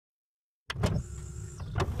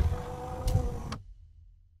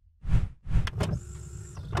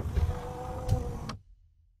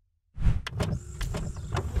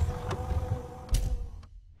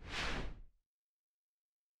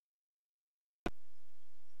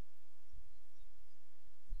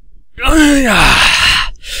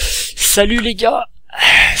Salut les gars,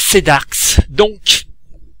 c'est Dax. Donc,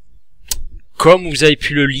 comme vous avez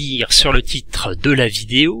pu le lire sur le titre de la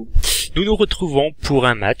vidéo, nous nous retrouvons pour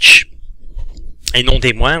un match, et non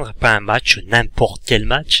des moindres, pas un match, n'importe quel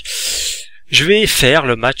match. Je vais faire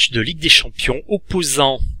le match de Ligue des Champions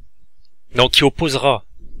opposant, donc qui opposera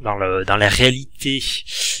dans la réalité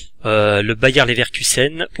le Bayer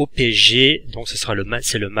Leverkusen au PSG. Donc ce sera le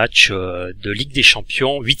match de Ligue des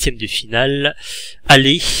Champions, 8e de finale,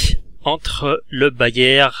 aller entre le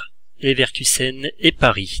Bayer Leverkusen et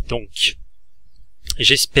Paris. Donc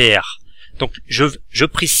j'espère. Donc je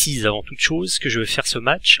précise avant toute chose que je vais faire ce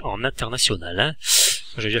match en international. Hein.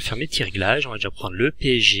 J'ai déjà fait mes petits réglages. On va déjà prendre le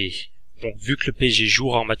PSG. Donc vu que le PSG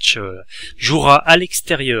jouera à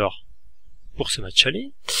l'extérieur pour ce match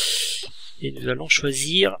aller. Et nous allons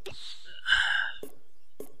choisir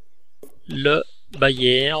le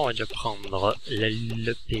Bayer. On va déjà prendre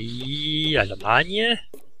le pays, l'Allemagne.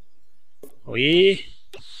 Oui.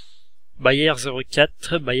 Bayer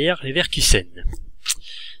 04, Bayer Leverkusen.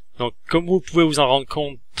 Donc comme vous pouvez vous en rendre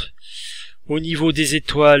compte, au niveau des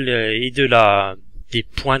étoiles et des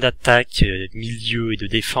points d'attaque, milieu et de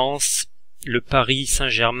défense, le Paris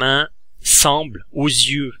Saint-Germain semble aux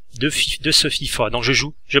yeux de ce FIFA. Donc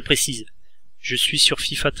je précise. Je suis sur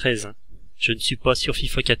FIFA 13, hein. Je ne suis pas sur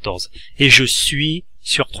FIFA 14. Et je suis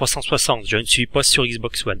sur 360, je ne suis pas sur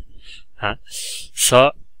Xbox One. Hein.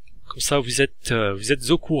 Ça, comme ça vous êtes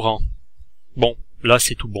au courant. Bon, là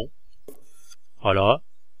c'est tout bon. Voilà.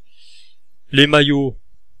 Les maillots,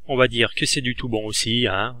 on va dire que c'est du tout bon aussi.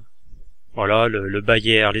 Hein. Voilà, le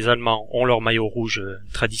Bayer, les Allemands ont leur maillot rouge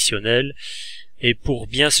traditionnel. Et pour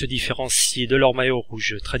bien se différencier de leur maillot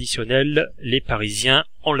rouge traditionnel, les Parisiens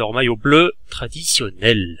ont leur maillot bleu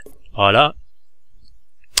traditionnel. Voilà.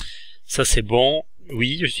 Ça c'est bon.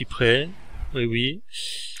 Oui, je suis prêt. Oui, oui.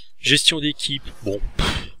 Gestion d'équipe. Bon,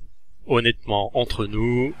 honnêtement, entre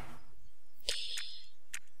nous.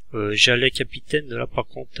 J'allais capitaine, là par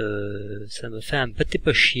contre, ça me fait un petit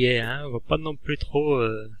peu chier. Hein. On va pas non plus trop...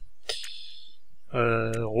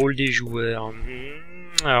 rôle des joueurs.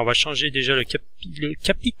 Alors on va changer déjà le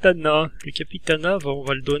capitana. Le capitana, on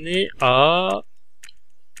va le donner à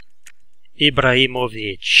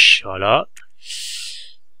Ibrahimovic. Voilà.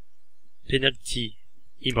 Penalty.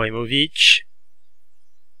 Ibrahimovic.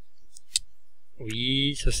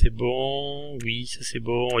 Oui, ça c'est bon. Oui, ça c'est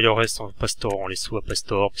bon. Et le reste, Pastor, on laisse tout à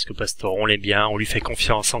Pastor, parce que Pastor, on l'aime bien, on lui fait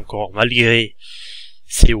confiance encore, malgré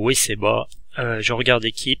ses hauts et ses bas. Je regarde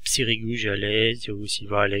l'équipe, Sirigu, Jalais, Thiago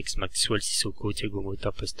Silva, Alex, Maxwell, Sissoko, Thiago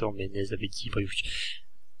Motta, Pastor, Menez, Abedi, Ibrahimovic.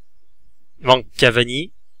 Manque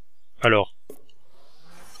Cavani. Alors,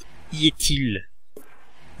 y est-il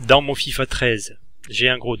dans mon FIFA 13? J'ai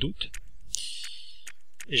un gros doute.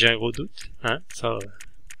 Hein, ça,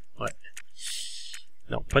 ouais.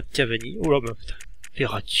 Non, pas de Cavani. Oh là, bah, putain.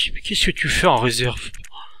 Verratti, mais qu'est-ce que tu fais en réserve?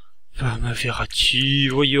 Ah, ma Verratti,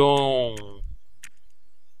 voyons.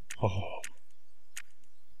 Oh.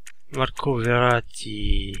 Marco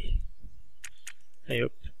Verratti. Allez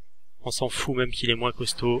hop. On s'en fout même qu'il est moins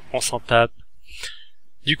costaud. On s'en tape.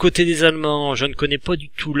 Du côté des Allemands, je ne connais pas du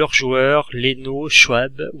tout leurs joueurs. Leno,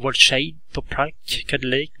 Schwab, Walscheid, Toprak,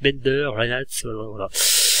 Kadlec, Bender, Reinhardt, voilà.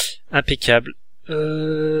 Impeccable.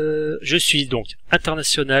 Je suis donc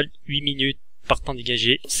international. 8 minutes par temps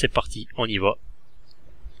dégagé. C'est parti. On y va.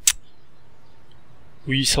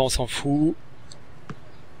 Oui, ça on s'en fout.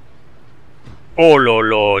 Oh là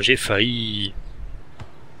là, j'ai failli.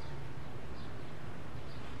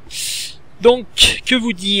 Donc, que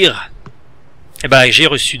vous dire? Eh ben, j'ai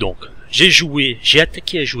reçu donc. J'ai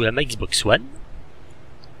attaqué à jouer à ma Xbox One.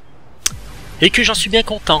 Et que j'en suis bien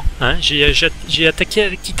content. Hein. J'ai attaqué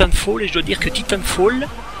avec Titanfall et je dois dire que Titanfall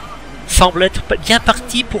semble être bien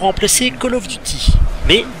parti pour remplacer Call of Duty.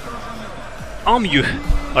 Mais en mieux.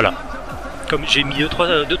 Voilà. Comme j'ai mis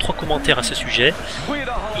 2-3 commentaires à ce sujet,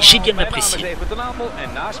 j'ai bien apprécié.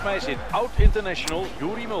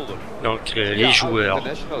 Donc les joueurs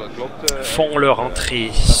font leur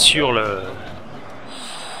entrée sur le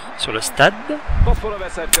stade.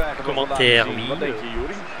 Commentaire, oui.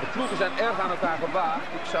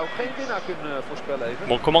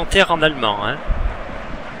 Bon, commentaire en allemand, hein.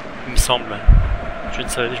 Il me semble. Je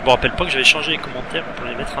me rappelle pas que j'avais changé les commentaires pour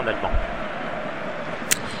les mettre en allemand.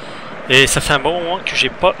 Et ça fait un bon moment que j'ai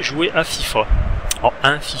pas joué à FIFA. En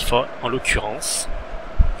un FIFA en l'occurrence.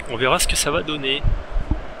 On verra ce que ça va donner.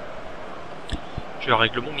 Je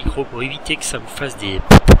règle mon micro pour éviter que ça vous fasse des...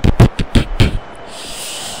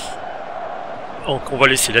 Donc on va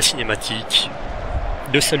laisser la cinématique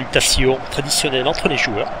de salutation traditionnelle entre les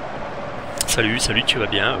joueurs. Salut, salut, tu vas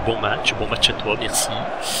bien? Bon match à toi, merci.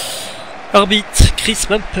 Arbitre, Chris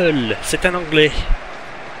Mumple, c'est un anglais.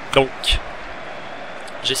 Donc,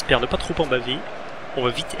 j'espère ne pas trop en baver. On va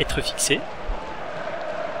vite être fixé.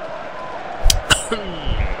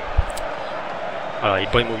 Voilà,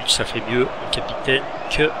 Ibrahimovic, ça fait mieux en capitaine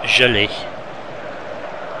que Jalais.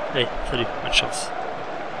 Allez, salut, bonne chance.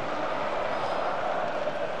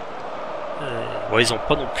 Ouais, ils n'ont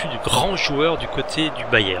pas non plus de grands joueurs du côté du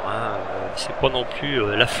Bayer. Hein. C'est pas non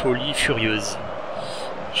plus la folie furieuse.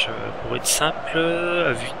 Pour être simple,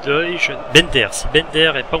 à vue d'œil, Bender. Si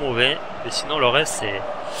Bender est pas mauvais, mais sinon le reste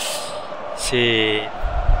c'est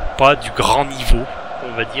pas du grand niveau.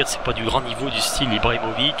 On va dire, c'est pas du grand niveau du style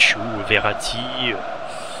Ibrahimovic ou Verratti.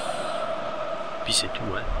 Puis c'est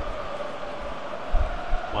tout. Hein.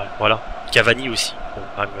 Ouais, voilà. Cavani aussi. Bon,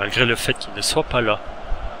 malgré le fait qu'il ne soit pas là.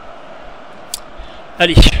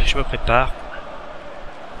 Allez, je me prépare.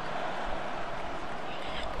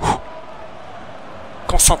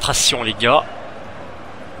 Concentration, les gars.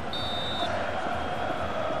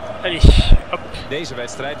 Allez, hop. Deze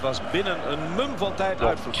wedstrijd was binnen een mum van tijd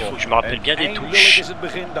uitverkocht. Il faut que je me rappelle bien des touches. Eindelijk is het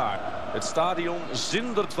begin daar. Het stadion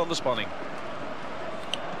zindert van de spanning.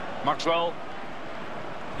 Maxwell.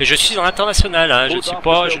 Et je suis en international, hein. Je ne joue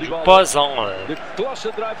pas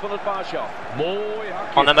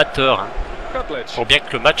en amateur. Hein. Pour bien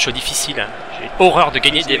que le match soit difficile. Hein. J'ai horreur de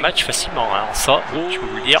gagner des matchs facilement. Hein. Ça, je peux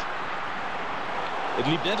vous le dire.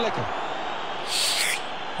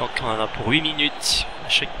 Donc on en a pour 8 minutes à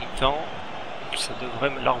chaque mi-temps. Ça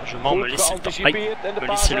devrait largement me laisser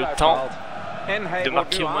le temps, de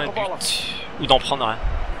marquer au moins un but. Ou d'en prendre un.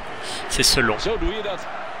 C'est selon. C'est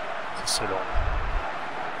selon.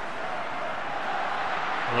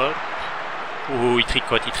 Hop. Oh, il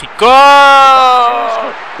tricote, il tricote.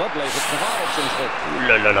 Ouh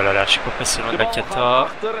là là là là là, je suis pas passé loin de la cata.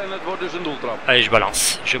 Allez,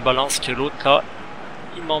 je balance que l'autre là,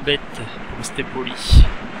 il m'embête pour rester poli.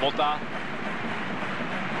 Monta.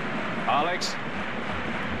 Alex.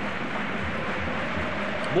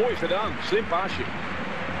 Mooi gedaan, slim paasje.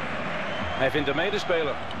 Hij vindt de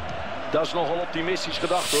medespeler. Dat is nogal optimistisch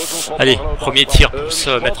gedacht hoor. Allez, premier tir pour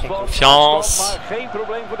se mettre en confiance. Geen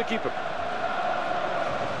probleem voor de keeper.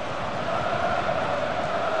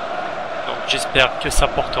 Donc j'espère que ça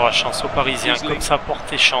portera chance aux Parisiens comme ça a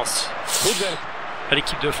porté chance à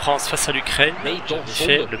l'équipe de France face à l'Ukraine. J'avais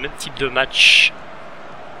fait le même type de match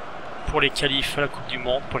pour les qualifs à la Coupe du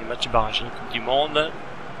Monde, pour les matchs barrage à la Coupe du Monde.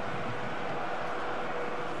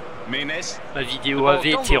 Ma vidéo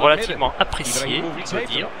avait été relativement appréciée, je dois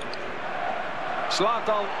dire. Je me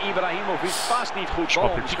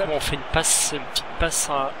rappelle plus comment on fait une petite passe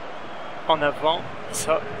en avant.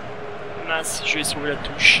 Ça, mince, je vais sauver la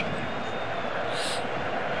touche.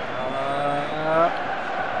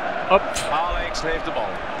 Hop. Alex heeft de bal.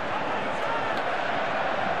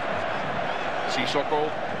 Sissoko.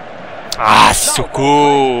 Ah,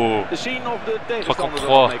 Sissoko.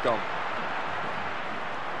 3-3.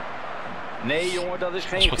 Nee jongen, dat is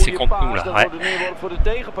geen je crois que c'est contre nous là. Ouais. Voor de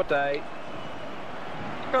tegenpartij.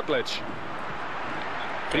 Ils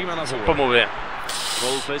sont pas mauvais.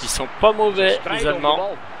 Ils sont pas mauvais, les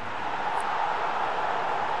Allemands.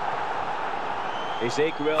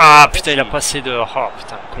 Ah putain, il a passé de... Oh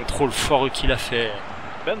putain, contrôle foireux qu'il a fait.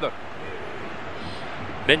 Bender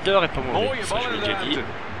est pas mauvais, ça je l'ai déjà dit.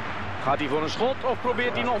 Gaat hij voor een schot of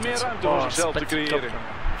probeert hij nog meer ruimte voor zichzelf te creëren?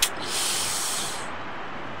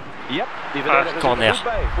 Ja, corner.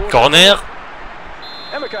 Corner.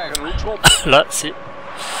 Là, c'est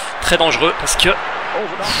très dangereux parce que...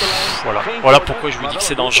 Voilà pourquoi je vous dis que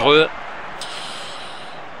c'est dangereux.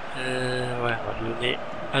 Ouais, on va le donner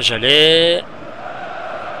à Jalais.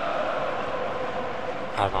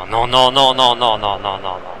 Ah non.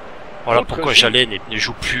 Voilà pourquoi Jalais ne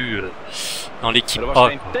joue plus dans l'équipe A.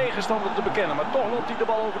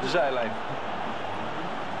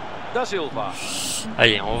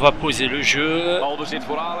 Allez, on va poser le jeu.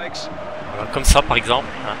 Voilà, comme ça par exemple.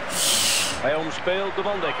 Oh,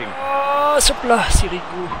 ce plat, c'est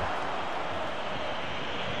rigou.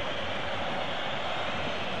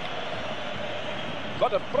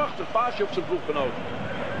 Wat een prachtig paasje op zijn ploeggenoot.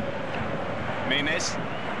 Menes.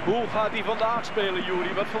 Hoe gaat hij vandaag spelen,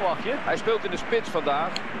 Juri? Wat verwacht je? Hij speelt in de spits vandaag.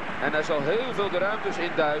 En hij zal heel veel de ruimtes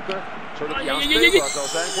induiken. Zodat hij aanspeelbaar zal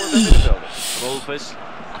zijn voor de middenvelder. Wolfes.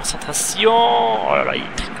 Concentration. Oh là là,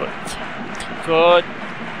 il tricote.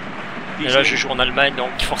 Et là, je joue en Allemagne,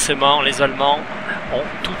 donc forcément, les Allemands ont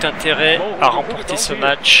tout intérêt à remporter ce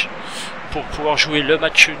match pour pouvoir jouer le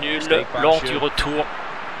match nul lors du retour.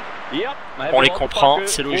 On les comprend,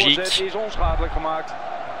 c'est logique.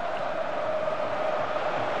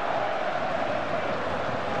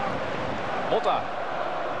 Motta.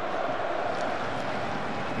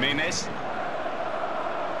 Menes.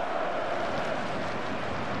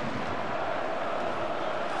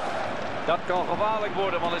 Dat kan gevaarlijk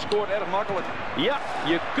worden, want hij scoort erg makkelijk. Ja,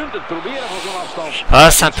 je kunt het proberen van zo'n afstand. Ah,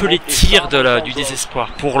 c'est un peu les tirs du désespoir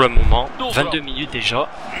pour le moment. 22 minutes déjà.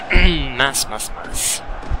 Mince, mince, mince.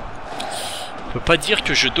 On peut pas dire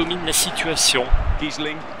que je domine la situation.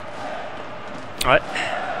 Kiesling. Ouais,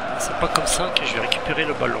 c'est pas comme ça que je vais récupérer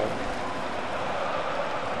le ballon.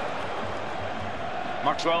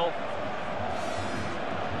 Maxwell.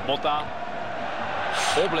 Motta.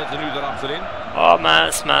 Opletten nu erachterin. Oh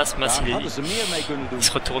mince, mince, mince, Daar hadden ze meer mee kunnen doen. il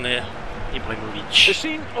se retournait. We Ibrahimovic.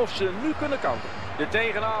 zien of ze nu kunnen counteren. De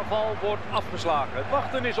tegenaanval wordt afgeslagen. Het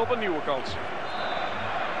wachten is op een nieuwe kans.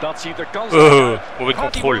 Dat ziet er kansloos uit. Mauvais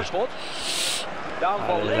Gaat hij contrôle. voor een schot? De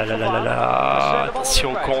aanval Ah, leek là, là, là, là, gevaarlijk. Ze zijn là. de bal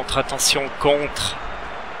Attention weer kwijt. contre, attention contre.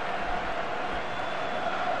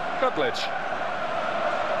 Kutlic.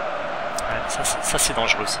 Ouais, ça c'est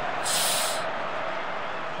dangereux.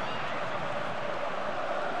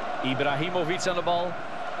 Ibrahimovic aan de bal.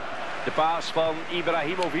 De paas van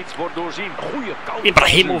Ibrahimovic wordt doorzien. Goeie counter.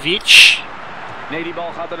 Ibrahimovic. Nee, die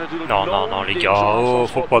bal gaat er natuurlijk Non, non, non, les gars, oh,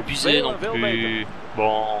 faut pas abuser non plus.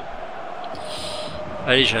 Bon.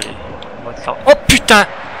 Allez, j'allais. Oh putain!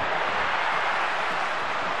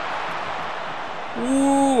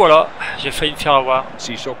 Ouh, voilà, j'ai failli me faire avoir.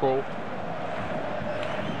 Sissoko.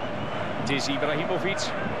 Het is Ibrahimovic.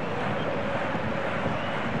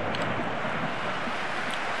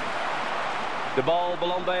 De bal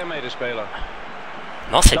belandt bij een medespeler.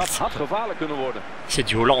 Non, Dat had gevaarlijk kunnen worden. c'est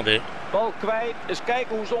du hollandais. Bal kwijt. Eens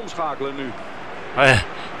kijken hoe ze omschakelen nu. Ouais,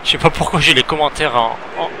 je sais pas pourquoi j'ai les commentaires en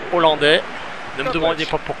hollandais. Ne me demandez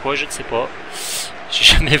pas pourquoi, je ne sais pas. J'ai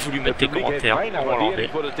jamais voulu mettre des commentaires en hollandais.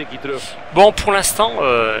 Voor de tikkie terug. Bon, pour l'instant,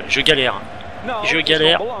 je galère. Nou, Je het is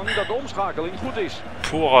galère. van belang dat de omschakeling goed is.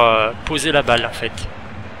 Pour poser la balle en fait.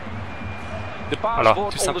 De paas Voilà,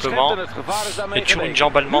 wordt tout onderschept simplement. en het gevaar is daarmee Il y a toujours une geweken.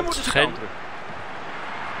 jambe Nu allemande moeten qui ze traîne. counteren.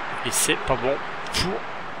 Et c'est pas bon pour...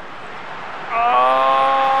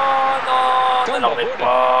 Oh non, ne l'enlevez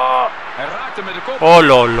pas. Hij raakt hem met de kop. Oh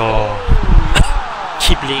là là.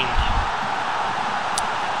 Kibling.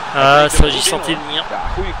 Ah, ça j'y sentais venir. Ja,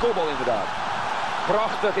 goede kopbal inderdaad.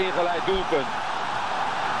 Prachtig ingeleid doelpunt.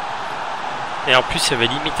 Et en plus, il y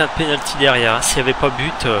avait limite un penalty derrière. Hein. S'il n'y avait pas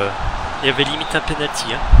but, il y avait limite un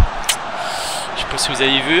penalty. Hein. Je sais pas si vous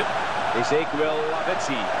avez vu. Ezekiel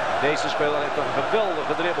Lavezzi. Deze speler heeft een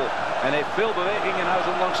geweldige dribbel. En heeft veel beweging in huis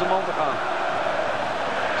om langs de man te gaan.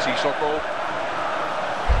 Sissoko.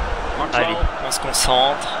 Allez, on se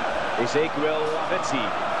concentre. Ezekiel Lavezzi.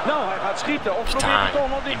 Nou, hij gaat schieten. Of probeert Putain, hij toch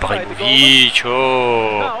nog dichterbij te komen. Ibrahimovic,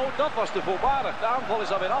 oh. Nou, dat was te voorbarig. De aanval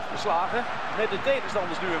is alweer afgeslagen. Met de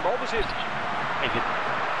tegenstanders nu in balbezit. Avec une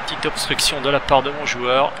petite obstruction de la part de mon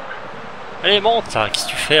joueur. Allez, monte là, qu'est-ce que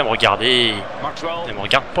tu fais à me regarder? Maxwell. Ne me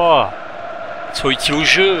regarde pas. Sois utile au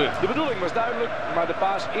jeu. De bedoeling was duidelijk, maar de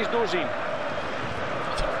paas is doorzien.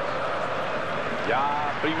 Ja,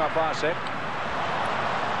 prima paas, hè.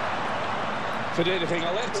 Verdediging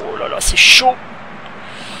alert. Oh là là, c'est chaud.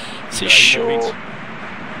 C'est chaud.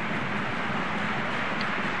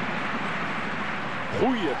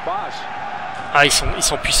 Goeie paas. Ah, ils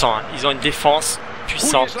sont puissants. Hein. Ils ont une défense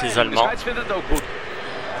puissante, les Allemands.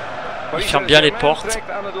 Ils ferment bien les portes.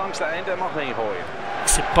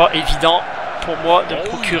 C'est pas évident pour moi de me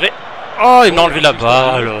procurer. Oh, il m'a enlevé la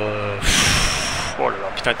balle. Oh là là,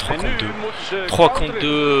 putain, 3 contre 2. 3 contre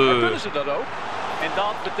 2.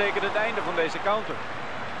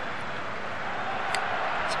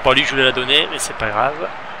 C'est pas lui que je voulais la donner, mais c'est pas grave.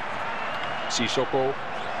 Sissoko.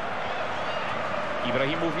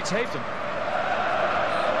 Ibrahimovic heeft hem.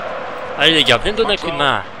 Allez les gars, venez me donner un coup de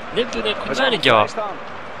main. Venez me donner un coup de main les gars.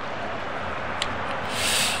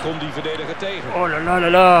 Kom die verdediger tegen. Oh là là là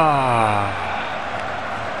là.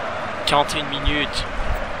 41 minutes.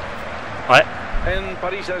 Ouais. En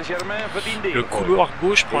Paris Saint-Germain verdient Le couloir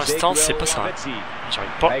gauche pour l'instant c'est pas ça. J'arrive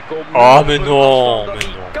pas. Hij komt Oh mais non, dat mais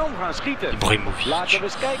hij non. kan gaan schieten. Ibrahimovic. Laten we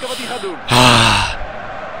eens kijken wat hij gaat doen. Ah.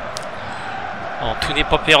 Bon, tout n'est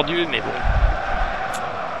pas perdu, mais bon.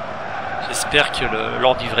 J'espère que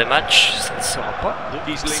lors du vrai match, ça ne sera pas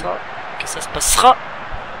de ça, que ça se passera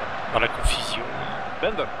dans la confusion.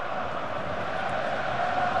 Bender.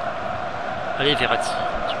 Allez Verratti,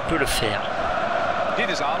 tu peux le faire. Dit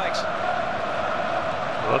is Alex.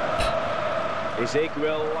 Hop.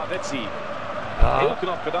 Ezekiel Lavezzi. Là. Heel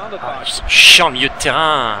knap gedaan, dat Ah, ils paas. sont chiants au milieu de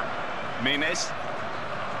terrain. Menes.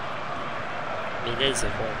 Menez,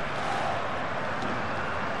 bon.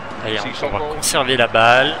 Allez, on va conserver la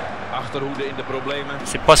balle.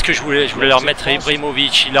 C'est pas ce que je voulais leur remettre à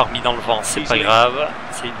Ibrahimovic, il l'a remis dans le vent, c'est pas grave.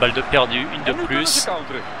 C'est une balle de perdu, une de plus.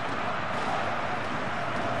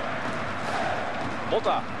 Bon,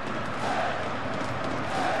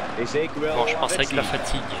 je pense avec la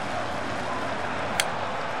fatigue.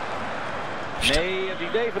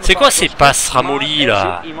 C'est quoi ces passes ramollies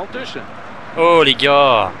là? Oh les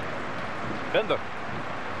gars!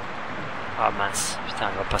 Ah mince, putain,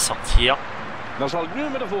 elle va pas sortir. Ah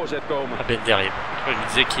Bender, je me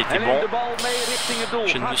disais qu'il était bon.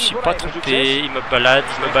 Je ne me suis pas trompé, il me balade,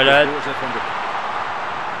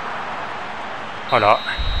 Voilà.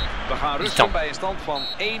 Mi-temps.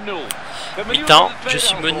 Mi-temps, je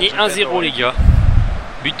suis mené 1-0 les gars.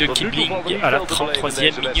 But de Kibling à la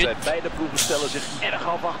 33e minute.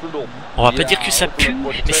 On va pas dire que ça pue,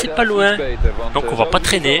 mais c'est pas loin. Donc on va pas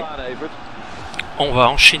traîner. On va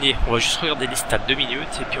enchaîner, on va juste regarder les stats 2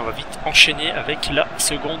 minutes et puis on va vite enchaîner avec la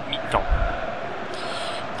seconde mi-temps.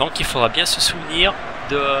 Donc il faudra bien se souvenir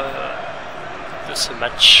de ce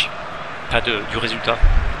match, enfin du résultat,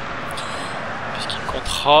 puisqu'il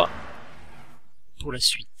comptera pour la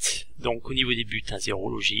suite. Donc au niveau des buts,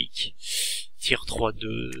 1-0 logique, tir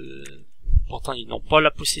 3-2, pourtant ils n'ont pas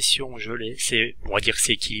la possession, je l'ai, on va dire que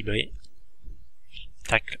c'est équilibré.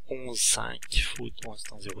 Tacle 11-5, foot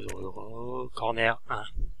 11-0-0, corner 1,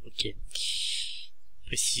 ok.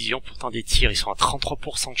 Précision, pourtant des tirs, ils sont à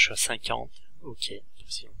 33%, je suis à 50, ok.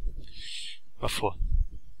 Ma foi.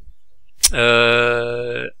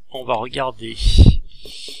 On va regarder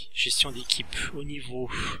gestion d'équipe au niveau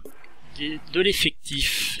de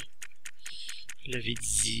l'effectif.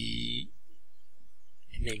 Lavezzi,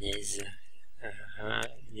 Menez,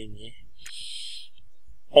 Néné.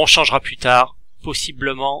 On changera plus tard.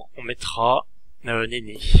 Possiblement, on mettra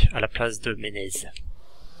Néné à la place de Menez.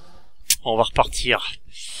 On va repartir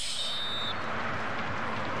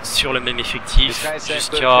sur le même effectif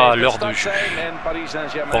jusqu'à l'heure de jeu.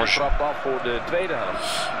 Bon,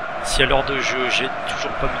 si à l'heure de jeu, j'ai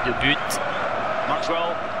toujours pas mis de but, on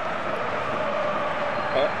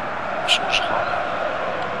changera.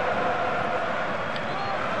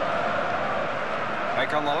 Hij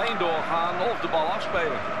kan alleen doorgaan of de bal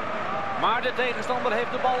afspelen. Maar de tegenstander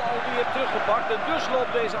heeft de bal alweer teruggepakt en dus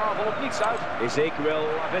loopt deze aanval op niets uit.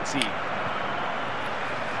 Ezekiel Lavezzi.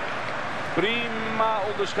 Prima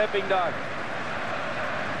onderschepping daar.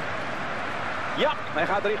 Ja, hij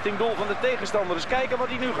gaat richting doel van de tegenstander. Dus kijken wat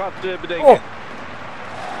hij nu gaat bedenken. Oh.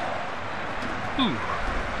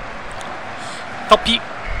 Tant pis.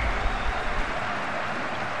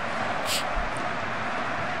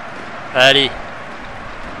 Allez.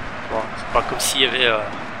 Bon, c'est pas comme s'il y avait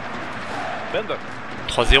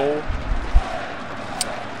 3-0.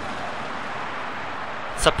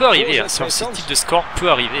 Ça peut arriver, hein, sur ce type de score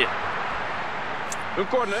peut arriver. Un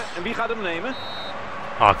corner, en wie gaat hem nemen?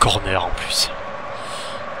 Ah, corner en plus.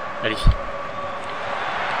 Allez.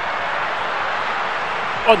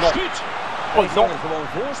 Oh non. Oh non.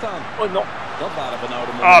 Oh non.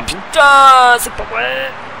 Ah putain, c'est pas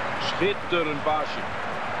vrai. Schitterend paasje.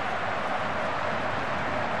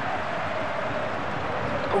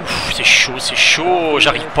 Ouf, c'est chaud,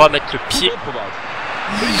 j'arrive pas à mettre le pied. Oh,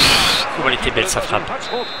 elle était belle sa frappe.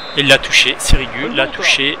 Il l'a touché, c'est rigolo, l'a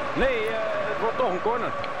touché. Encore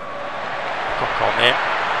corner.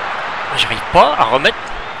 J'arrive pas à remettre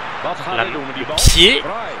le pied.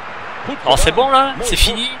 Oh, c'est bon là, c'est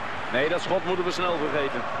fini.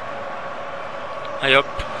 Allez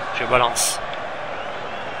hop, je balance.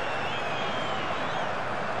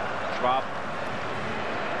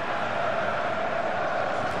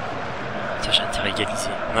 Tiens, j'ai intérêt à égaliser.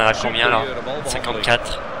 On en a combien là?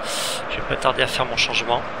 54. Je vais pas tarder à faire mon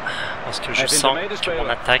changement parce que je sens que mon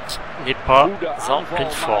attaque n'est pas en pleine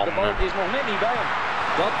forme.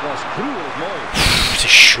 C'est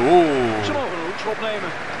chaud.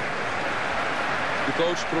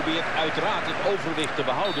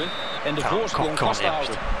 Encore corner,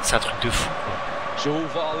 putain. C'est un truc de fou.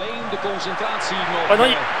 Oh non,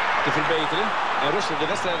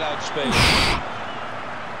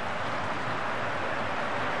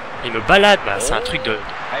 il me balade, bah, c'est un truc de...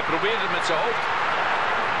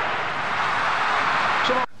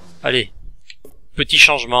 Allez, petit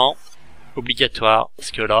changement, obligatoire,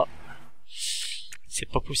 parce que là, c'est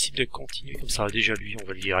pas possible de continuer comme ça. Déjà lui, on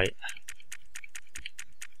va le virer.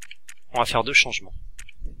 On va faire 2 changements.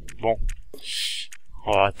 Bon,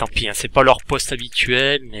 oh, tant pis, hein, c'est pas leur poste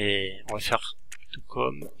habituel, mais on va faire tout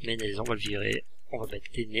comme Menez, on va le virer, on va mettre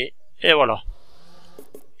Néné, et voilà.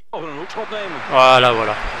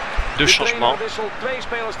 Voilà. 2 changements.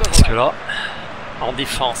 Parce que là, en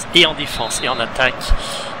défense et en attaque,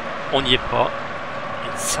 on n'y est pas.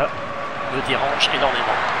 Ça me dérange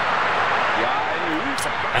énormément.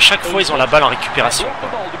 À chaque fois, ils ont la balle en récupération.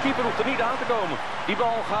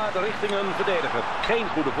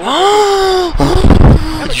 Oh,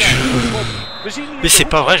 mais c'est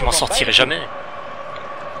pas vrai, je m'en sortirai jamais.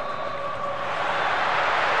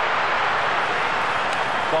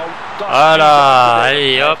 Voilà,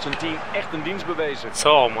 allez hop.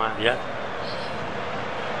 Sors au moins, bien.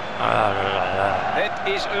 Ah là là là.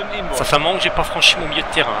 Ça fait un moment que j'ai pas franchi mon milieu de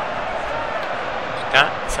terrain. Putain,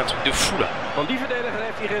 c'est un truc de fou là. Van die verdediger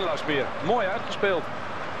heeft hij geen last meer. Mooi uitgespeeld.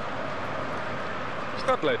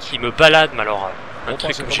 Il me balade, mais alors un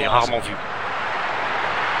truc que j'ai rarement vu.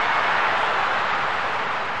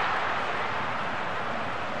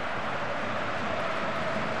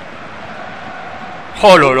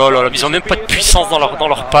 Oh là là là là, ils ont même pas de puissance dans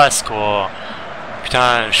leur passe quoi.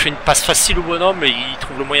 Putain, je fais une passe facile au bonhomme et il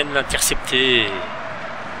trouve le moyen de l'intercepter.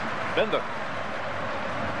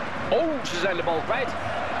 Oh, ze zijn de bal kwijt.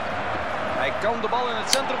 Hij kan de bal in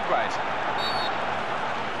het centrum kwijt.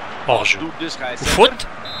 Hors jeu. Faute?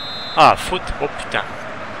 Ah, faute. Oh putain.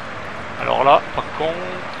 Alors là, par contre,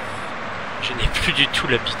 je n'ai plus du tout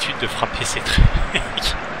l'habitude de frapper ces trucs.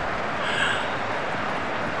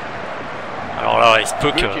 Alors là, il se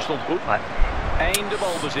peut que... Ouais.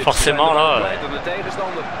 Forcément là...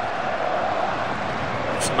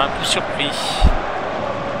 ça m'a un peu surpris.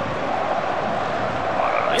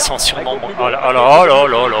 Ils sont sûrement... Oh là là là là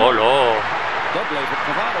là là là.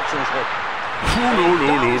 Ouh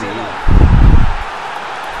là là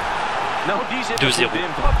là. 2-0.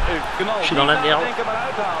 Je suis dans la merde.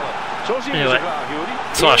 Et ouais.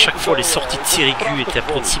 À chaque fois, les sorties de Sirigu étaient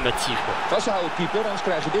approximatives. Quoi.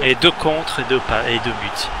 Et 2 contre et 2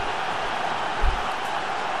 buts.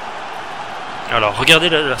 Alors, regardez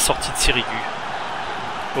la sortie de Sirigu.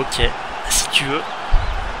 Ok, si tu veux.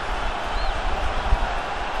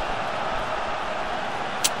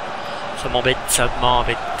 Ça m'embête, ça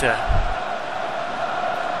m'embête.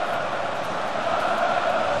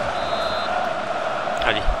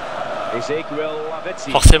 Allez.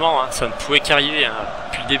 Forcément, hein, ça ne pouvait qu'arriver. Hein.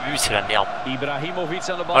 Depuis le début, c'est la merde.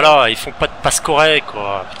 Voilà, ils font pas de passe correcte,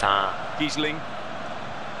 quoi. Putain.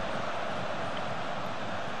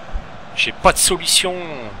 J'ai pas de solution.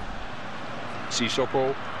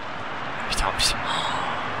 Putain, en plus.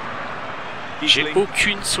 J'ai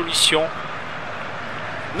aucune solution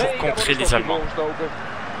pour contrer les Allemands.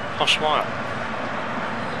 Franchement, là.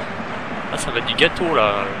 Ah, ça va être du gâteau,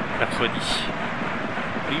 là, mercredi.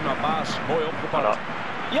 Voilà.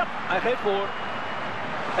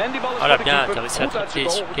 Voilà, bien, t'as réussi à attraper,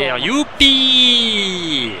 super.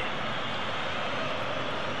 Youpi!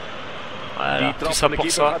 Voilà, tout ça pour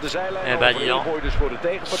ça. Eh ben, dis donc.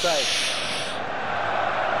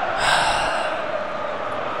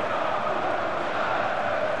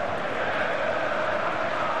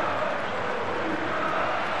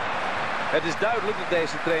 Het is duidelijk dat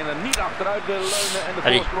deze trainer niet achteruit wil leunen en de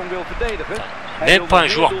Allez. voorsprong wil verdedigen. Même pas un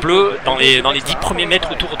joueur bleu dans les 10 premiers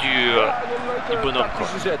mètres autour du bonhomme. Quoi.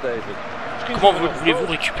 Comment voulez-vous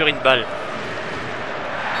récupérer une balle?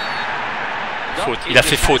 Faute. Il a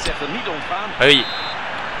fait faute. Ah oui.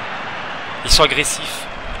 Ils sont agressifs.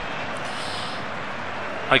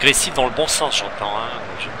 Agressifs dans le bon sens, j'entends. Hein.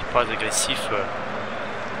 Je ne dis pas agressif.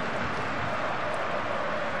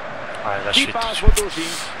 Ouais, là, je fais tout.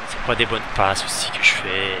 C'est pas des bonnes passes aussi que je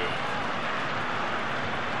fais.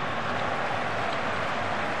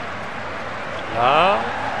 Là.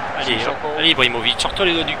 Allez, allez Ibrahimovic, sors-toi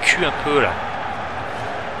les doigts du cul un peu là.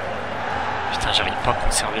 Putain, j'arrive pas à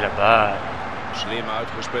conserver la balle.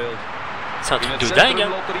 C'est un truc de dingue. Hein.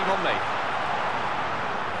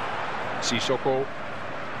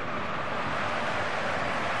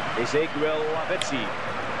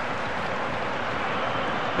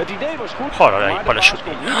 Oh là là, il n'est pas la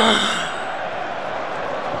choper.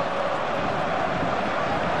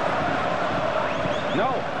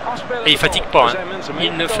 Et il fatigue pas, hein.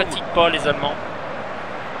 Il ne fatigue pas les Allemands.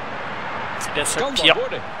 C'est bien ça le pire.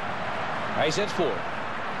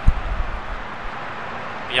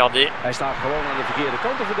 Regardez. Hij staat gewoon aan de verkeerde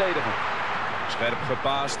kant te verdedigen. Scherp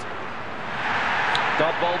gepaast.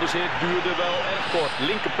 Dat balbezit duurde wel erg kort.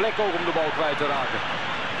 Linker plek ook om de bal kwijt te raken.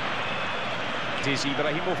 Het is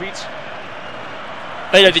Ibrahimovic.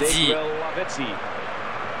 Ah, il avait dit.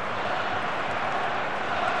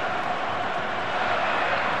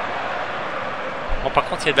 Bon, par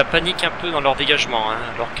contre, il y a de la panique un peu dans leur dégagement, hein,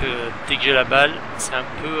 alors que dès que j'ai la balle, c'est un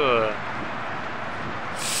peu...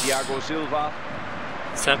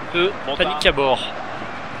 c'est un peu panique à bord.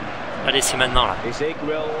 Allez, c'est maintenant, là.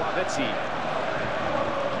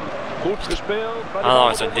 Ah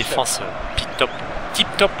non, c'est une défense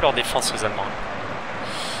tip top leur défense aux Allemands.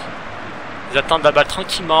 Ils attendent la balle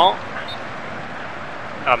tranquillement.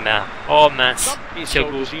 Ah merde. Oh mince.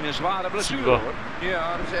 Thiago Silva.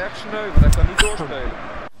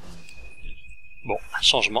 Bon, un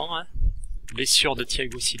changement. Hein. Blessure de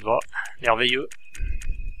Thiago Silva. Merveilleux.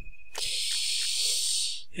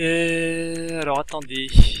 Alors attendez.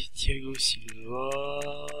 Thiago Silva.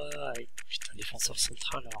 Putain, défenseur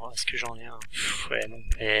central. Alors est-ce que j'en ai un? Ouais, non.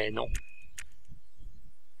 Non.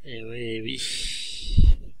 Oui.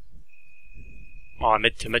 On va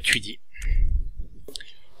mettre Matuidi.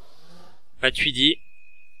 Matuidi.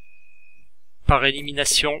 Par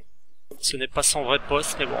élimination. Ce n'est pas son vrai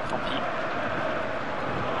poste, mais bon, tant pis.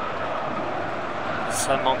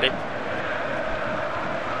 Ça m'embête.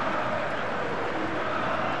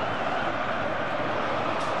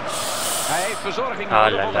 Ah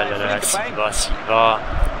là là là là, Silva.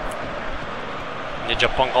 On n'est déjà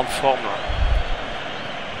pas en grande forme.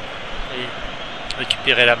 Et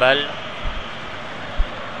récupérer la balle.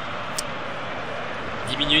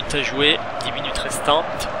 10 minutes à jouer, 10 minutes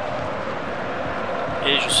restantes.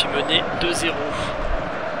 Et je suis mené 2-0.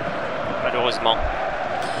 Malheureusement.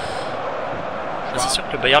 C'est sûr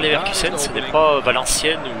que le Bayer Leverkusen, ce n'est pas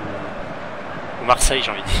Valenciennes ou Marseille,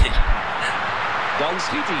 j'ai envie de dire.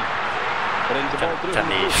 Putain,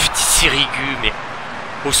 mais Sirigu, mais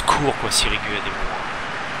au secours quoi, Sirigu a des moments.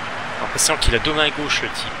 J'ai l'impression qu'il a deux mains gauches le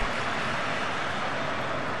type.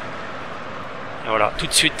 Et voilà, tout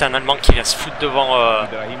de suite un Allemand qui vient se foutre devant.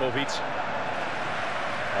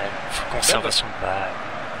 Conservation de balle.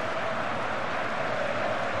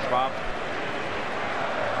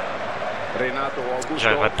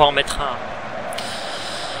 J'arriverai pas à en mettre un.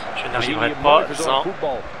 Je n'arriverai pas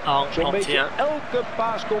à en planter un.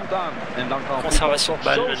 Conservation de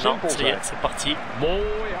balle, non, ça y est, c'est parti.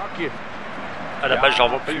 À la balle, j'en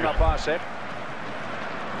vois plus.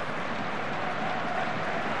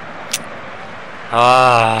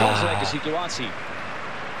 Ah.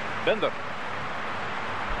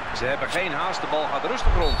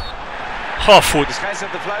 Oh, faute.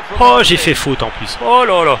 Oh, j'ai fait faute en plus. Oh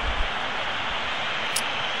là là.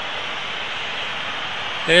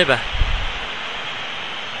 Eh ben.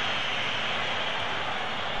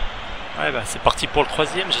 Ouais, ben, c'est parti pour le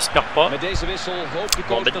troisième, j'espère pas.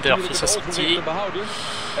 Bon, Bender fait sa sortie.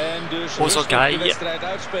 Ozogai. Je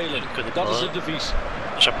ne connais pas.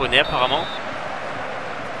 Japonais apparemment.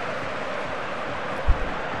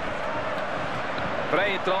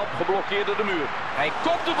 Vrije trap, geblokkeerd door de muur. Hij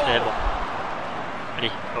kopt de bal. C'est bon.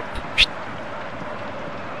 Allez, hop.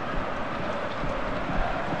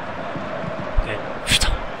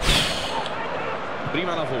 Putain.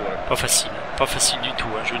 Prima naar voren. Pas facile du tout.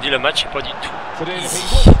 Hein. Je vous dis, le match est pas du tout.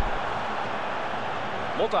 Verdediging.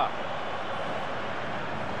 Motta.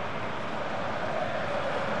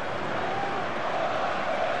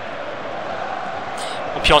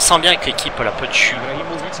 Et puis on sent bien que l'équipe elle a pas de jus.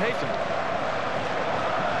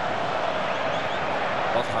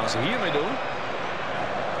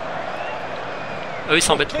 Eux ils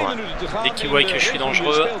s'embêtent pas. Dès qu'ils voient que je suis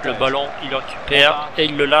dangereux, le ballon il le récupère et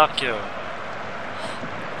il le largue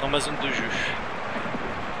dans ma zone de jeu.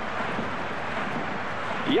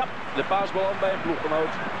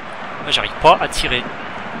 J'arrive pas à tirer.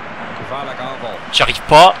 J'arrive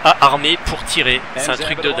pas à armer pour tirer. C'est un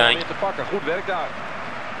truc de dingue.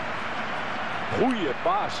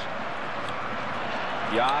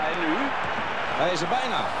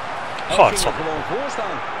 Oh, ça.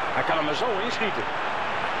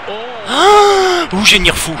 Ah, ouh, génie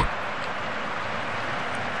fou.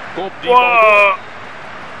 Wow.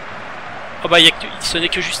 Oh bah, ce n'est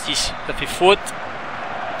que justice. Ça fait faute.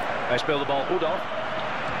 Hij speelt de bal goed af.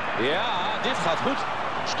 Ja, dit gaat goed.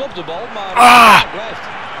 Stop de bal, maar ah. blijft.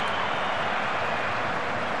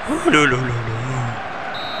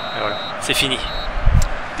 Et voilà, c'est fini.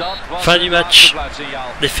 Fin du match.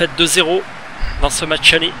 Défaite 2-0 dans ce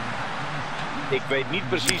match aller. Ik weet niet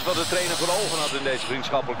precies wat de trainer voor ogen had in deze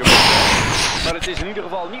vriendschappelijke wedstrijd. Maar het is in ieder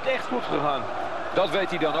geval niet echt goed gegaan. Dat weet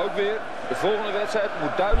hij dan ook weer. De volgende wedstrijd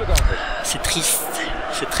moet duidelijk anders. C'est triste,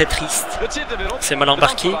 c'est très triste. C'est mal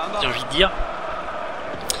embarqué, j'ai envie de dire.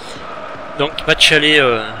 Donc match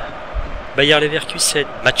aller Bayer Leverkusen,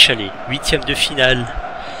 match aller, 8e de finale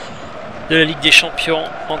de la Ligue des Champions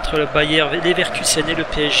entre le Bayer Leverkusen et le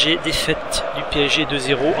PSG. Défaite du PSG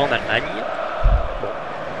 2-0 en Allemagne. Bon.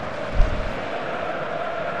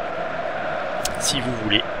 Si vous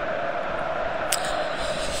voulez.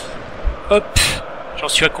 Hop, j'en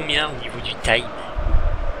suis à combien au niveau du time?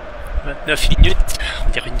 29 minutes, on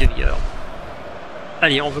dirait une demi-heure.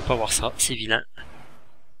 Allez, on veut pas voir ça, c'est vilain.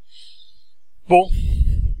 Bon.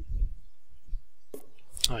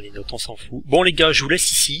 les notes, on s'en fout. Bon les gars, je vous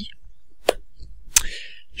laisse ici.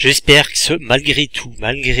 J'espère que malgré tout,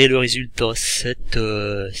 malgré le résultat,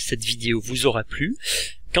 cette vidéo vous aura plu.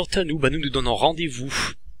 Quant à nous, nous donnons rendez-vous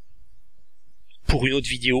pour une autre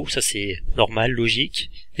vidéo, ça c'est normal, logique.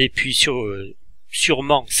 Et puis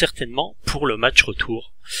sûrement, certainement, pour le match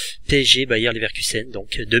retour. PSG, Bayer Leverkusen,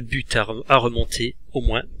 donc 2 buts à remonter, au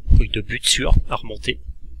moins. Oui, 2 buts sûrs à remonter.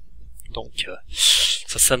 Donc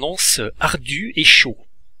ça s'annonce ardu et chaud.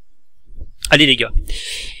 Allez les gars,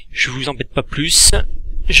 je vous embête pas plus.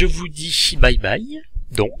 Je vous dis bye bye,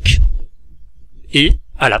 donc, et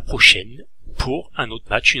à la prochaine pour un autre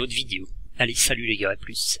match, une autre vidéo. Allez, salut les gars, à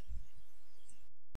plus.